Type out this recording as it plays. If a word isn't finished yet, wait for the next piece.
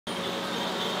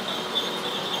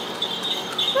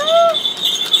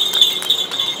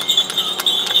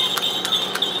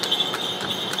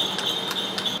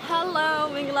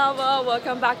lover,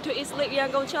 welcome back to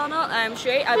EatSleepYangon channel. I'm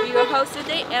Shwe, I'll be your host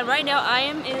today, and right now I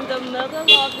am in the middle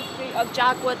of the street of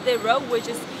Kyar Kwet Thit Road, which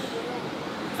is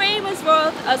famous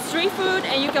for a street food,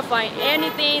 and you can find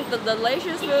anything, the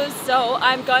delicious food. So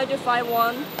I'm going to find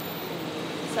one.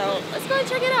 So let's go and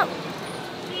check it out.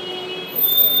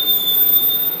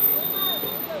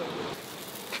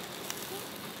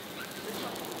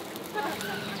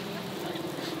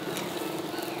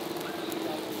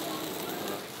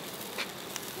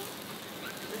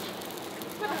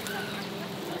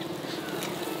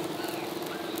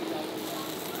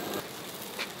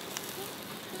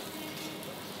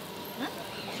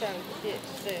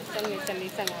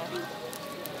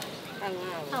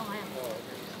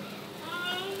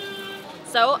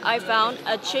 So I found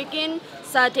a chicken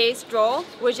satay straw,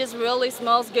 which is really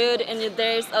smells good, and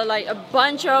there's like a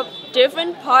bunch of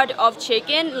different part of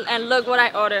chicken. And look what I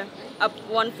ordered: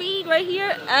 one feet right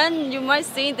here, and you might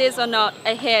see this or not,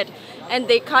 a head, and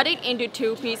they cut it into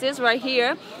two pieces right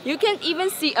here. You can even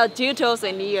see a details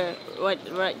in here.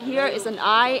 Right here is an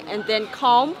eye, and then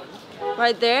comb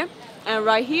right there, and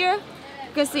right here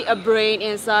you can see a brain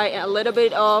inside and a little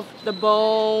bit of the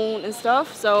bone and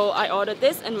stuff. So I ordered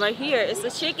this, and right here is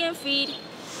the chicken feet.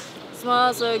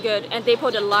 Smells so good, and they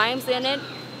put the limes in it.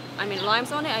 I mean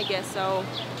limes on it, I guess. So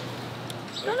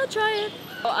gonna try it.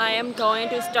 So I am going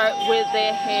to start with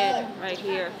the head right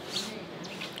here.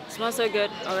 Smells so good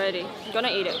already. Gonna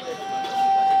eat it.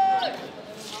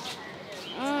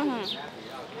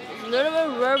 A little bit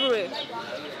rubbery,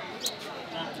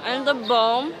 and the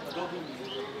bone.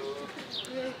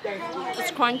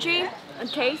 It's crunchy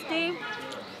and tasty.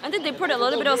 I think they put a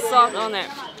little bit of salt on it.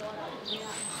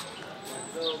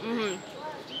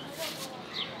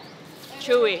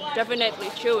 Chewy, definitely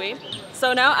chewy.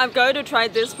 So now I'm going to try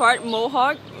this part,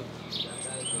 mohawk.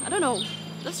 I don't know.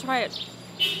 Let's try it.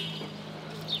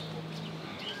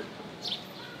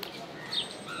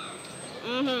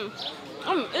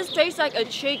 It tastes like a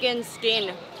chicken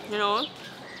skin, you know.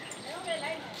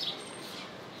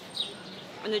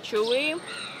 And the chewy,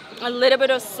 a little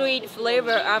bit of sweet flavor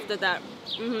after that.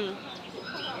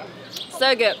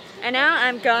 So good. And now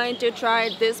I'm going to try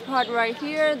this part right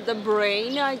here, the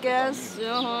brain, I guess.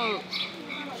 I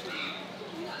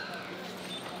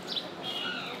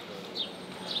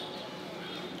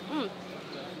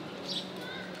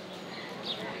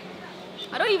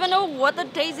don't even know what the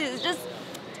taste is.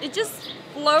 It just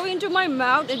flows into my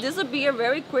mouth. It disappears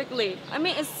very quickly. I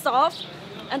mean, it's soft.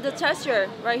 And the texture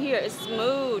right here is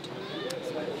smooth.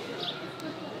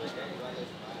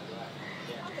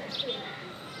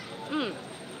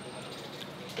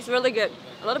 It's really good.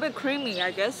 A little bit creamy,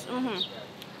 I guess.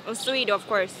 And sweet, of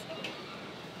course.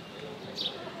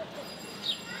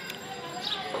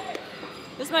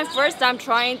 This is my first time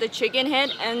trying the chicken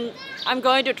head, and I'm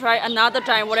going to try another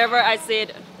time, whatever I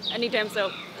said anytime.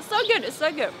 So it's so good. It's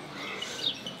so good.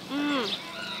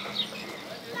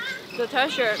 The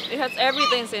texture, it has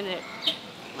everything in it.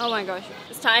 Oh my gosh.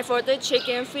 It's time for the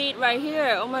chicken feet right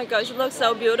here. Oh my gosh, it looks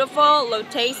so beautiful, look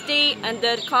tasty, and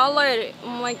the color,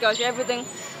 oh my gosh, everything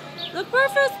look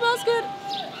perfect, smells good.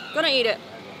 Gonna eat it.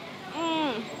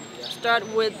 Start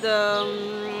with the,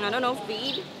 I don't know,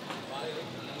 feet.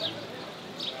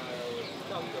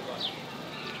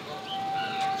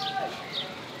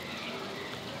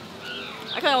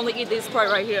 I can only eat this part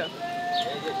right here.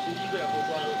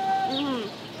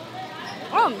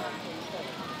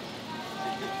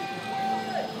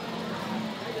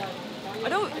 I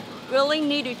don't really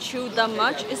need to chew that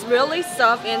much. It's really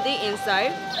soft in the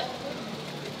inside.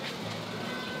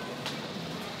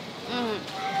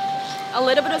 A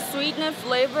little bit of sweetness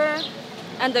flavor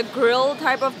and the grill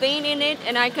type of thing in it,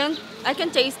 and I can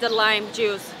taste the lime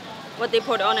juice, what they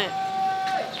put on it.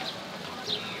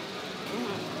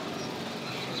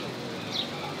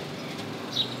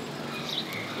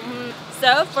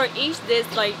 So for each this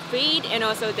like feet and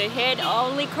also the head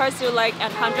only costs you like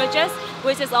at 100 Jets,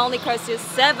 which is only costs you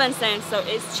 7 cents. So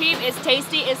it's cheap, it's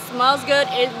tasty, it smells good,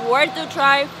 it's worth to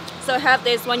try. So have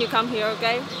this when you come here,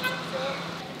 okay?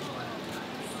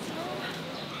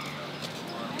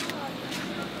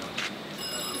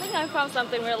 I think I found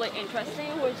something really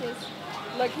interesting, which is,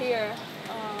 look here.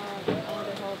 I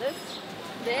want to hold this.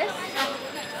 This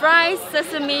fried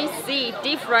sesame seed,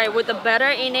 deep fried with the butter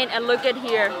in it, and look at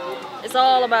here. It's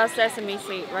all about sesame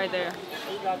seed right there.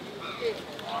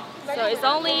 So it's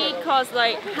only cost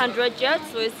like 100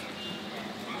 Jets, so it's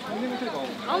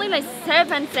only like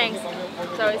 7 cents.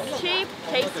 So it's cheap,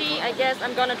 tasty. I guess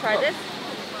I'm gonna try this.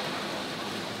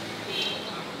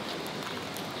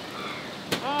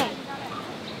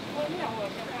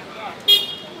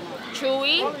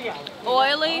 Chewy,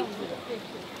 oily,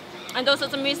 And those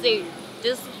sesame seeds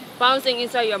just bouncing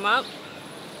inside your mouth.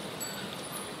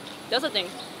 That's the thing.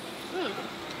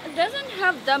 It doesn't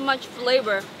have that much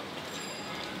flavor.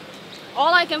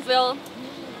 All I can feel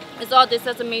is all the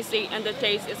sesame seed, and the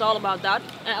taste is all about that.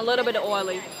 And a little bit of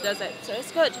oily. That's it. So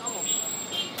it's good.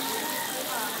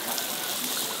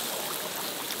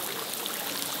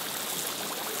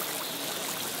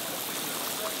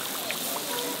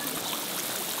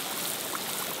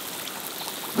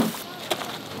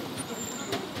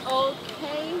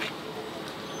 Okay,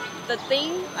 the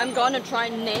thing I'm gonna try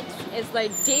next is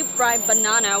like deep fried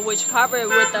banana, which covered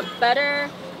with the butter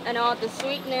and all the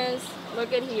sweetness.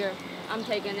 Look at here, I'm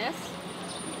taking this.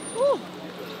 Ooh.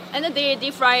 And then they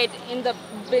deep fry it in the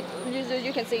big,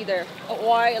 you can see there,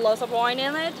 oil, lots of oil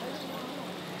in it.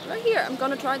 Right here, I'm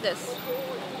gonna try this.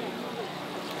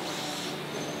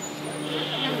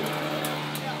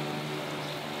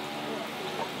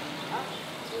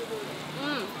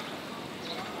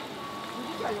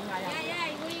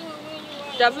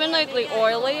 Definitely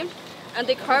oily, and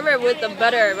they cover it with the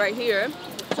butter right here,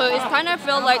 so it's kind of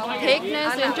feel like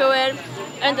thickness into it,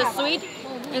 and the sweet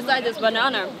inside this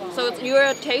banana. So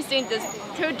you're tasting this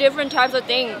two different types of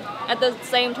things at the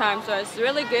same time. So it's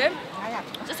really good.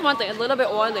 Just one thing, a little bit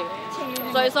oily.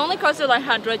 So it's only costed like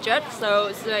 100 jet, so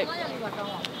it's like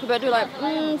compared to like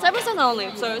 7%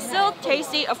 only. So it's still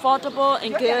tasty, affordable,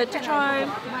 and good to try.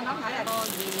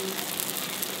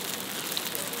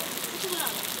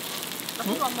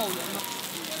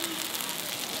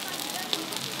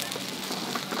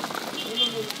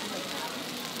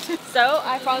 So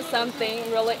I found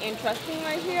something really interesting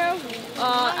right here.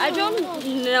 I don't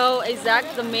know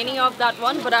exact the meaning of that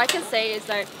one, but I can say it's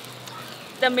like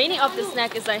the meaning of the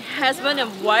snack is like husband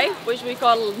and wife, which we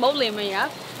call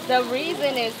molimia. The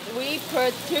reason is we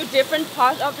put two different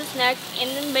parts of the snack and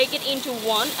then make it into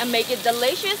one and make it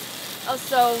delicious.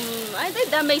 So I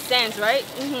think that makes sense, right?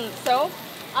 So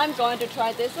I'm going to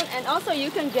try this one, and also you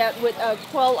can get with a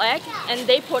quail egg, and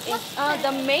they put in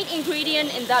the main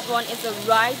ingredient in that one is the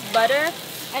rice, butter,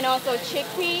 and also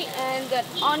chickpea and the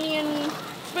onion,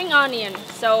 spring onion.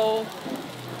 So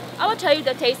I will tell you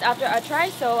the taste after I try.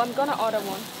 So I'm gonna order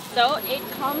one. So it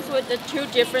comes with the two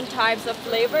different types of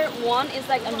flavor. One is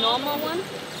like a normal one.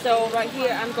 So right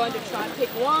here I'm going to try pick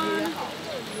one.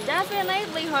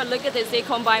 Definitely hard. Look at this. They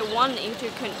combine one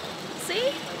into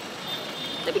see?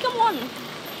 They become one.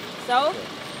 So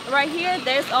right here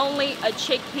there's only a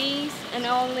chickpeas and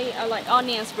only like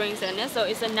onion springs in it, so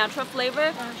it's a natural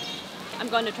flavor. I'm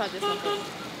going to try this one first.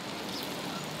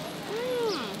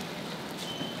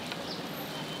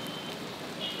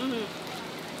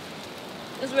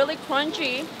 It's really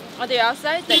crunchy on the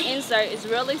outside. The inside is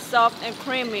really soft and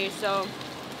creamy, so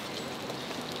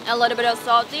a little bit of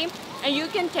salty, and you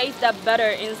can taste that butter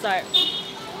inside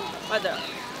right there.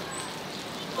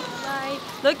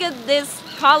 Look at this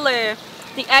color,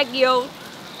 the egg yolk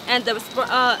and the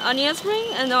onion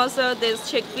spring, and also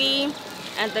this chickpea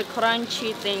and the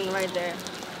crunchy thing right there.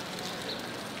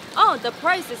 Oh, the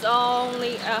price is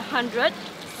only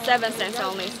 107 cents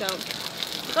only, so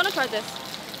I'm gonna try this.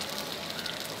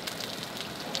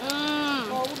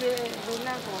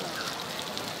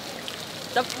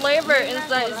 The flavor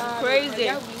inside is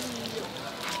crazy.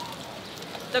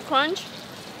 The crunch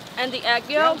and the egg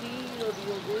yolk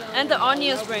and the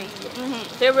onion spring,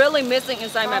 they're really missing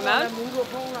inside my mouth,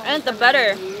 and the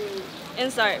butter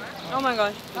inside. Oh my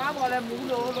gosh,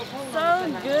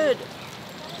 so good.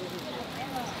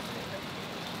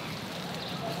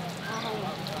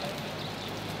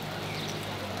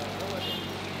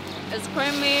 It's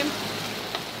creamy,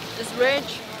 it's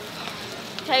rich,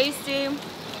 tasty.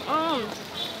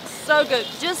 So good,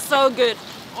 just so good.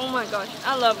 Oh my gosh,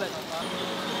 I love it.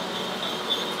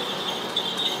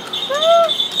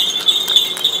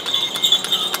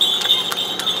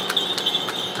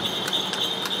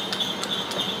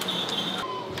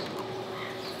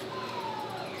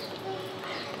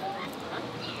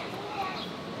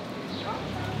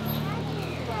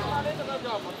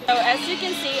 So as you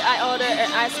can see, I ordered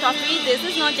an iced coffee. This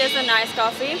is not just an iced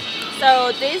coffee.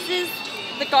 So this is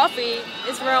the coffee.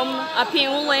 It's from a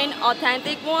Pyongyang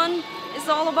authentic one. It's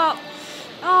all about,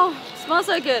 oh, it smells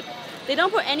so good. They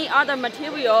don't put any other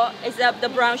material except the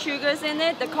brown sugars in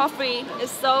it. The coffee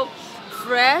is so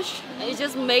fresh. It's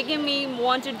just making me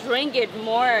want to drink it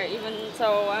more. Even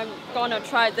so, I'm gonna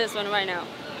try this one right now.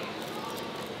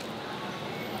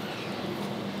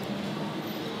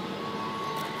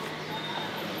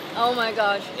 Oh my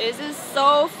gosh, this is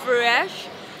so fresh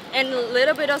and a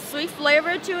little bit of sweet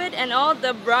flavor to it, and all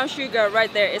the brown sugar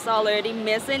right there is already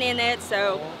missing in it.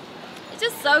 So it's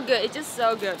just so good. It's just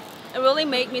so good. It really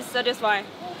made me satisfied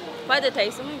by the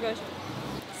taste. Oh my gosh.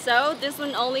 So this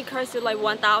one only costs you like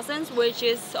 1,000, which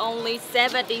is only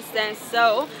 70 cents.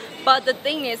 So, but the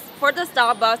thing is, for the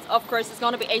Starbucks, of course, it's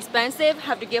gonna be expensive.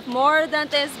 Have to give more than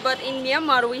this. But in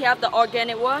Myanmar, we have the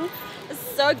organic one. It's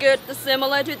so good,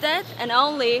 similar to that, and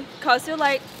only costs you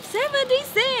like 70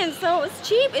 cents. So it's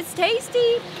cheap, it's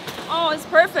tasty. Oh, it's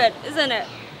perfect, isn't it?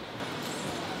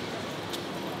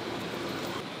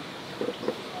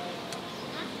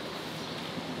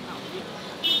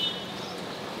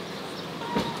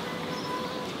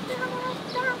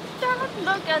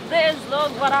 Look at this,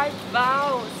 look what I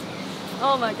found.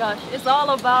 Oh my gosh, it's all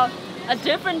about a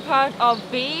different part of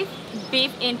beef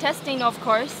intestine, of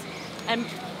course, and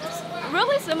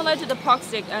really similar to the pork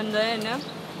stick. And then I'm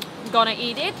gonna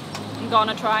eat it, I'm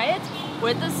gonna try it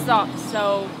with the sauce.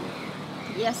 So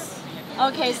yes.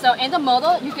 Okay, so in the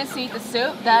model you can see the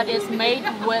soup that is made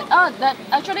with that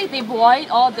actually they boiled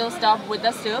all those stuff with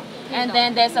the soup, and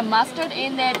then there's a mustard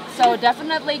in it, so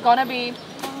definitely gonna be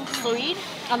sweet,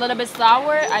 a little bit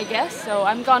sour, I guess. So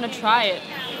I'm gonna try it.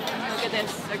 Look at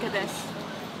this, look at this.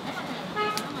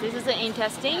 This is the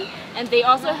intestine, and they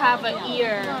also have an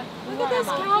ear. Look at this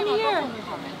cow ear,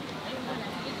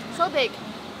 so big.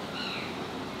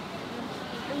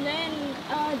 And then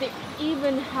they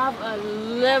even have a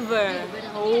liver.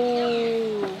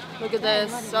 Oh, look at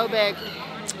this, so big.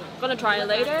 Gonna try it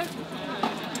later.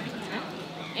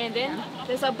 And then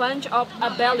there's a bunch of a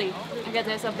belly. I guess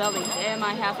there's a belly. They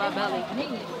might have a belly.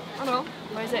 I don't know.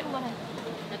 Where is it?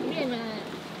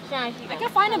 I can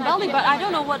find a belly, but I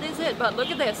don't know what is it. But look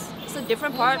at this. It's a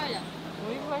different part.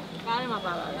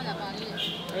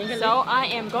 So I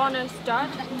am gonna start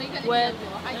with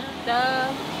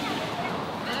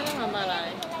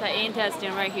the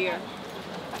intestine right here.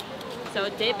 So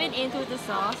dip it into the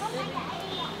sauce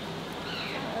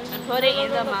and put it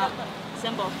in the mouth.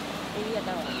 Simple.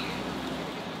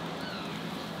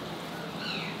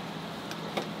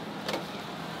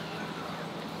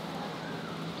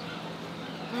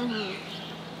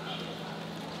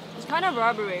 It's kind of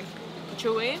rubbery,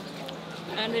 chewy,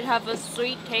 and it has a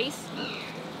sweet taste.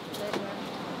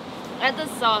 And the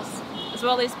sauce is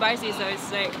really spicy, so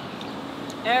it's like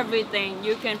everything,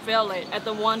 you can feel it at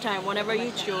the one time whenever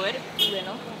you chew it.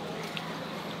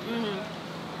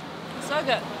 So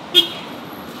good.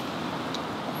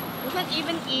 You can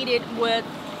even eat it with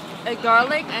a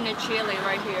garlic and a chili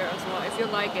right here as well, if you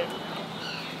like it.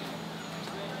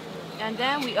 And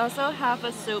then we also have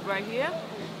a soup right here.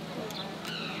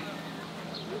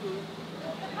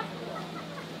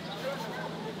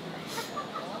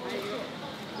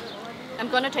 I'm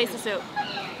gonna taste the soup.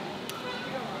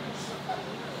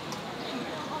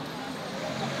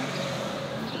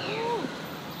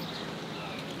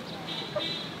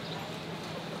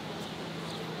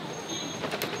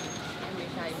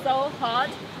 So hot,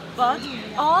 but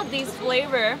all these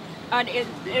flavor and it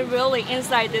really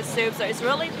inside this soup, so it's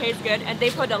really tastes good. And they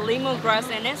put a lemongrass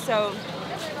in it, so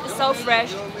it's so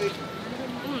fresh.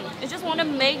 It just want to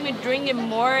make me drink it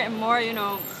more and more, you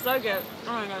know. So good.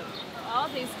 Oh my god. All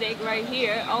these steak right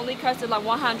here only cost like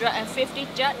 150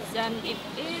 jets, and it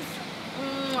is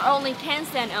only 10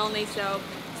 cents only, so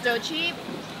still cheap,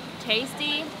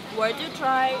 tasty, worth to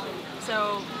try.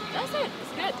 So that's it.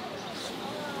 It's good.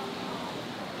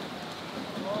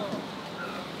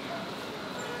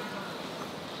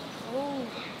 Oh,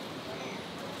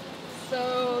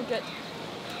 so good.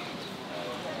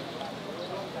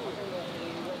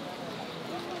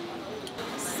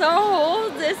 So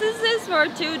this is it for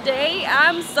today.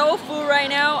 I'm so full right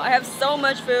now. I have so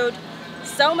much food,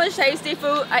 so much tasty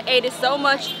food. I ate it so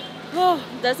much. Oh,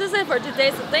 this is it for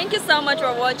today. So thank you so much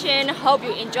for watching. Hope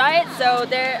you enjoy it. So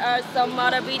there are some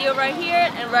other video right here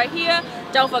and right here.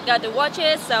 Don't forget to watch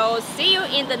it. So see you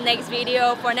in the next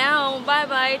video. For now, bye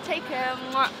bye. Take care.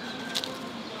 Mwah.